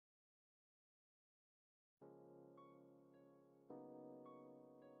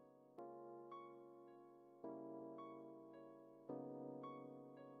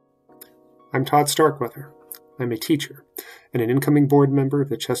I'm Todd Starkweather. I'm a teacher and an incoming board member of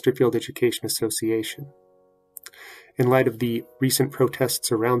the Chesterfield Education Association. In light of the recent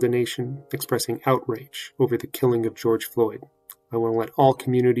protests around the nation expressing outrage over the killing of George Floyd, I want to let all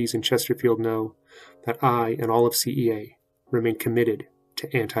communities in Chesterfield know that I and all of CEA remain committed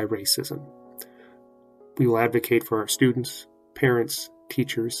to anti-racism. We will advocate for our students, parents,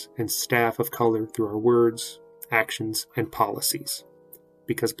 teachers, and staff of color through our words, actions, and policies,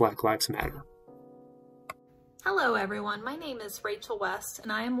 because Black Lives Matter. Hello everyone, my name is Rachel West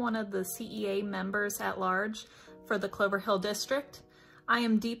and I am one of the CEA members at large for the Clover Hill District. I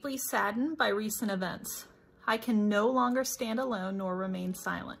am deeply saddened by recent events. I can no longer stand alone nor remain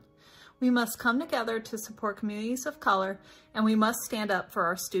silent. We must come together to support communities of color, and we must stand up for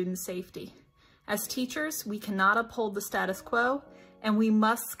our students' safety. As teachers, we cannot uphold the status quo, and we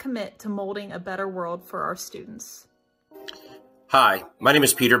must commit to molding a better world for our students. Hi, my name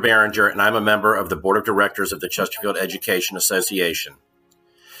is Peter Behringer, and I'm a member of the Board of Directors of the Chesterfield Education Association.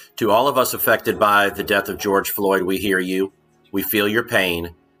 To all of us affected by the death of George Floyd, we hear you, we feel your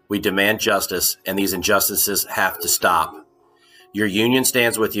pain, we demand justice, and these injustices have to stop. Your union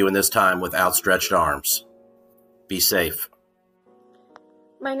stands with you in this time with outstretched arms. Be safe.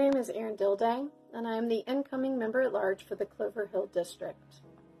 My name is Erin Dilday, and I am the incoming member at large for the Clover Hill District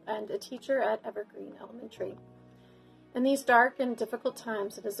and a teacher at Evergreen Elementary. In these dark and difficult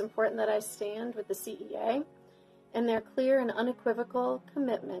times, it is important that I stand with the CEA in their clear and unequivocal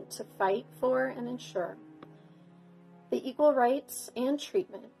commitment to fight for and ensure the equal rights and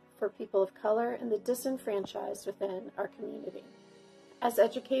treatment for people of color and the disenfranchised within our community. As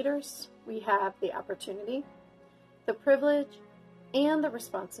educators, we have the opportunity, the privilege, and the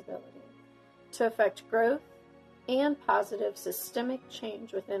responsibility to affect growth and positive systemic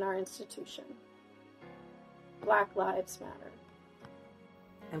change within our institution. Black Lives Matter.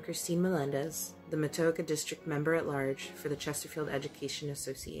 I'm Christine Melendez, the Matoaca District Member at Large for the Chesterfield Education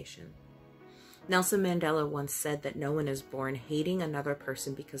Association. Nelson Mandela once said that no one is born hating another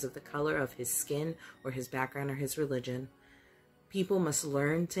person because of the color of his skin or his background or his religion. People must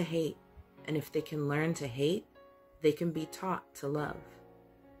learn to hate, and if they can learn to hate, they can be taught to love.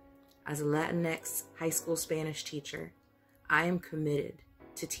 As a Latinx high school Spanish teacher, I am committed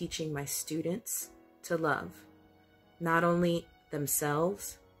to teaching my students to love, not only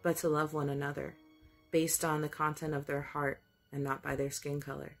themselves, but to love one another, based on the content of their heart and not by their skin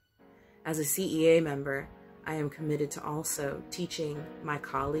color. As a CEA member, I am committed to also teaching my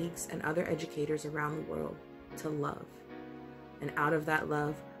colleagues and other educators around the world to love. And out of that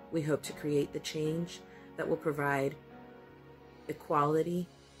love, we hope to create the change that will provide equality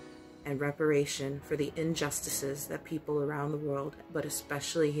and reparation for the injustices that people around the world, but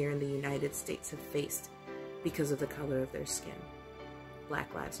especially here in the United States, have faced because of the color of their skin.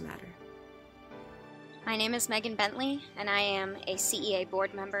 Black Lives Matter. My name is Megan Bentley, and I am a CEA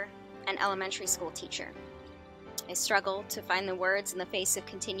board member and elementary school teacher. I struggle to find the words in the face of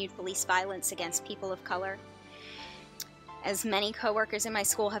continued police violence against people of color. As many coworkers in my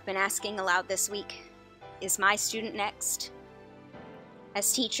school have been asking aloud this week, is my student next?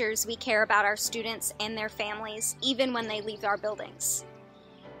 As teachers, we care about our students and their families, even when they leave our buildings.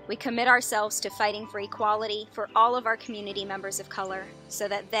 We commit ourselves to fighting for equality for all of our community members of color, so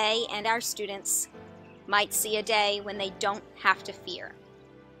that they and our students might see a day when they don't have to fear.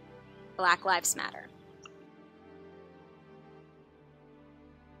 Black Lives Matter.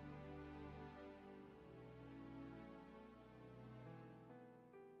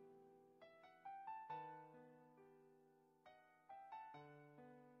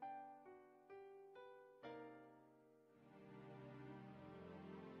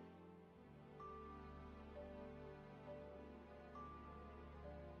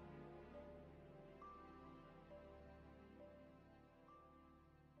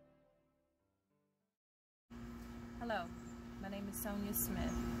 Hello, my name is Sonia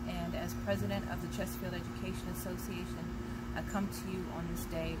Smith, and as president of the Chesterfield Education Association, I come to you on this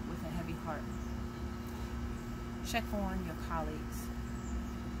day with a heavy heart. Check on your colleagues,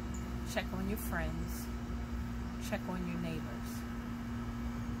 check on your friends, check on your neighbors.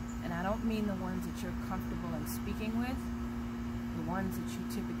 And I don't mean the ones that you're comfortable in speaking with, the ones that you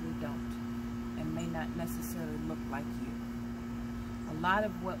typically don't and may not necessarily look like you. A lot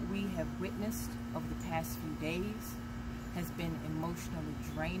of what we have witnessed over the past few days has been emotionally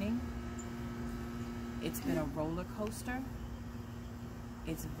draining. It's been a roller coaster.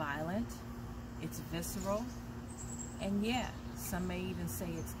 It's violent. It's visceral. And yeah, some may even say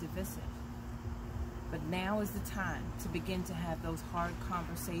it's divisive. But now is the time to begin to have those hard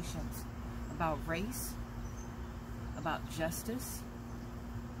conversations about race, about justice,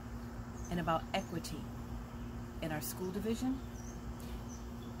 and about equity in our school division,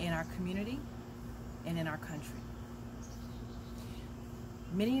 in our community, and in our country.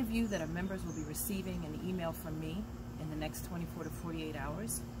 Many of you that are members will be receiving an email from me in the next 24 to 48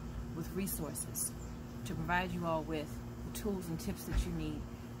 hours with resources to provide you all with the tools and tips that you need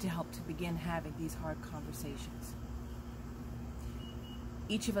to help to begin having these hard conversations.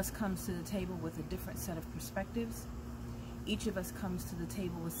 Each of us comes to the table with a different set of perspectives. Each of us comes to the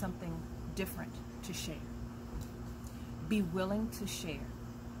table with something different to share. Be willing to share.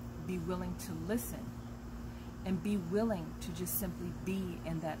 Be willing to listen. And be willing to just simply be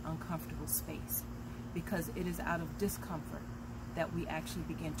in that uncomfortable space, because it is out of discomfort that we actually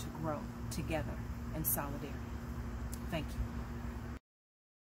begin to grow together in solidarity. Thank you.